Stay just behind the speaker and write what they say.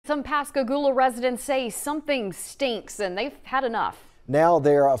Some Pascagoula residents say something stinks and they've had enough. Now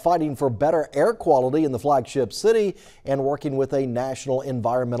they're fighting for better air quality in the flagship city and working with a national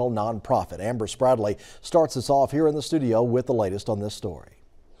environmental nonprofit. Amber Spradley starts us off here in the studio with the latest on this story.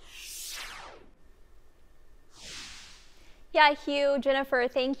 Yeah, Hugh, Jennifer,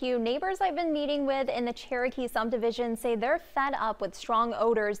 thank you. Neighbors I've been meeting with in the Cherokee subdivision say they're fed up with strong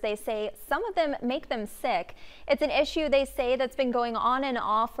odors. They say some of them make them sick. It's an issue they say that's been going on and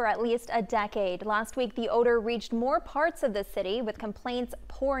off for at least a decade. Last week, the odor reached more parts of the city with complaints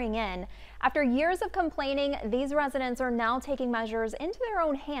pouring in. After years of complaining, these residents are now taking measures into their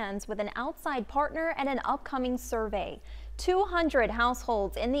own hands with an outside partner and an upcoming survey. 200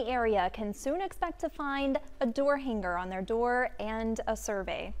 households in the area can soon expect to find a door hanger on their door and a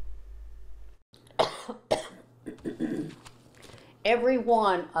survey. Every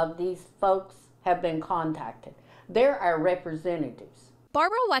one of these folks have been contacted. They're our representatives.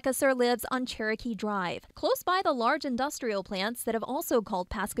 Barbara Weckeser lives on Cherokee Drive, close by the large industrial plants that have also called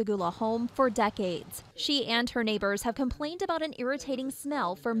Pascagoula home for decades. She and her neighbors have complained about an irritating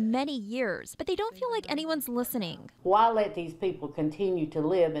smell for many years, but they don't feel like anyone's listening. Why let these people continue to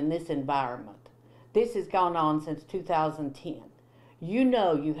live in this environment? This has gone on since 2010. You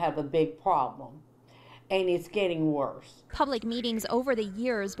know you have a big problem, and it's getting worse. Public meetings over the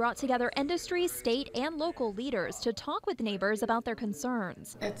years brought together industry, state, and local leaders to talk with neighbors about their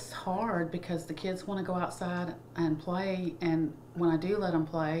concerns. It's hard because the kids want to go outside and play, and when I do let them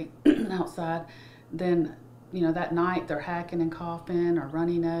play outside, then that night they're hacking and coughing or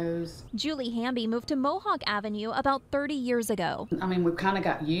runny nose. Julie Hamby moved to Mohawk Avenue about 30 years ago. I mean, we've kind of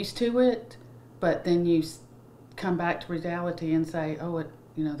got used to it, but then you come back to reality and say, oh,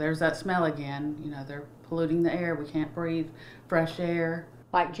 there's that smell again. They're polluting the air. We can't breathe fresh air.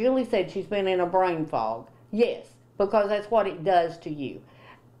 Like Julie said, she's been in a brain fog. Yes, because that's what it does to you.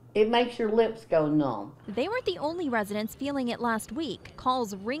 It makes your lips go numb. They weren't the only residents feeling it last week.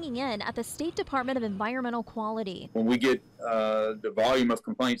 Calls ringing in at the State Department of Environmental Quality. When we get the volume of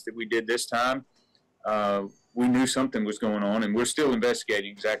complaints that we did this time, we knew something was going on, and we're still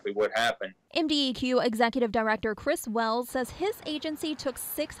investigating exactly what happened. MDEQ Executive Director Chris Wells says his agency took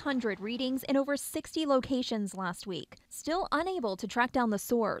 600 readings in over 60 locations last week, still unable to track down the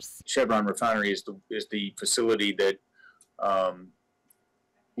source. Chevron Refinery is the facility that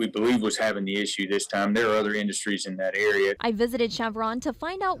we believe was having the issue this time. There are other industries in that area. I visited Chevron to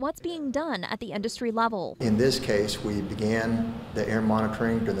find out what's being done at the industry level. In this case, we began the air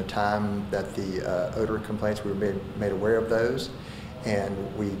monitoring during the time that the odor complaints, we were made aware of those,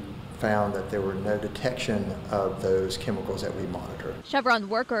 and we found that there were no detection of those chemicals that we monitor. Chevron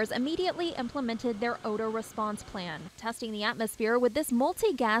workers immediately implemented their odor response plan, testing the atmosphere with this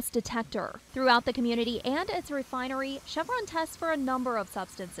multi-gas detector. Throughout the community and its refinery, Chevron tests for a number of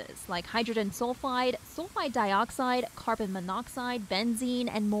substances like hydrogen sulfide, sulfide dioxide, carbon monoxide, benzene,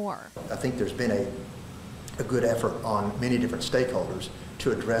 and more. I think there's been a good effort on many different stakeholders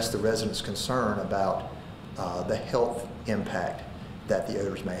to address the residents' concern about the health impact that the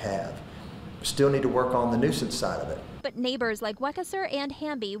odors may have. Still need to work on the nuisance side of it. But neighbors like Weckeser and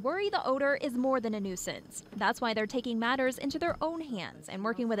Hamby worry the odor is more than a nuisance. That's why they're taking matters into their own hands and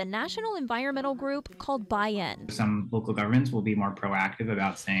working with a national environmental group called Buy-in. Some local governments will be more proactive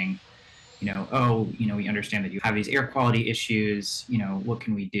about saying, we understand that you have these air quality issues, what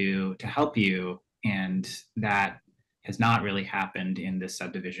can we do to help you? And that has not really happened in this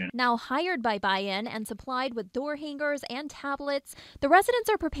subdivision. Now hired by Buy-in and supplied with door hangers and tablets, the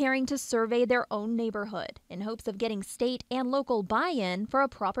residents are preparing to survey their own neighborhood in hopes of getting state and local buy-in for a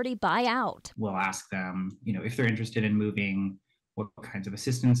property buyout. We'll ask them, if they're interested in moving, what kinds of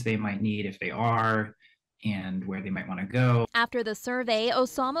assistance they might need if they are, and where they might want to go. After the survey,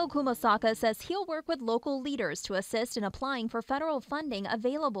 Osamu Kumasaka says he'll work with local leaders to assist in applying for federal funding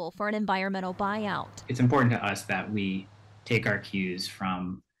available for an environmental buyout. It's important to us that we take our cues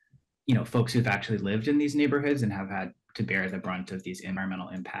from, folks who've actually lived in these neighborhoods and have had to bear the brunt of these environmental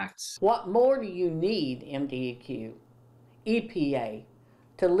impacts. What more do you need, MDEQ, EPA,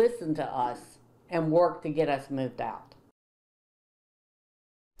 to listen to us and work to get us moved out?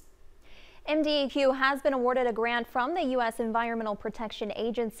 MDEQ has been awarded a grant from the U.S. Environmental Protection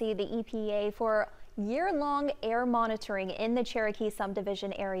Agency, the EPA, for year-long air monitoring in the Cherokee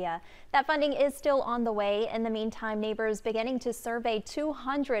subdivision area. That funding is still on the way. In the meantime, neighbors beginning to survey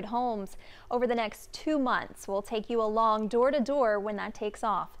 200 homes over the next 2 months. We'll take you along door to door when that takes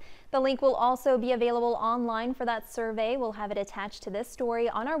off. The link will also be available online for that survey. We'll have it attached to this story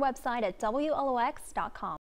on our website at WLOX.com.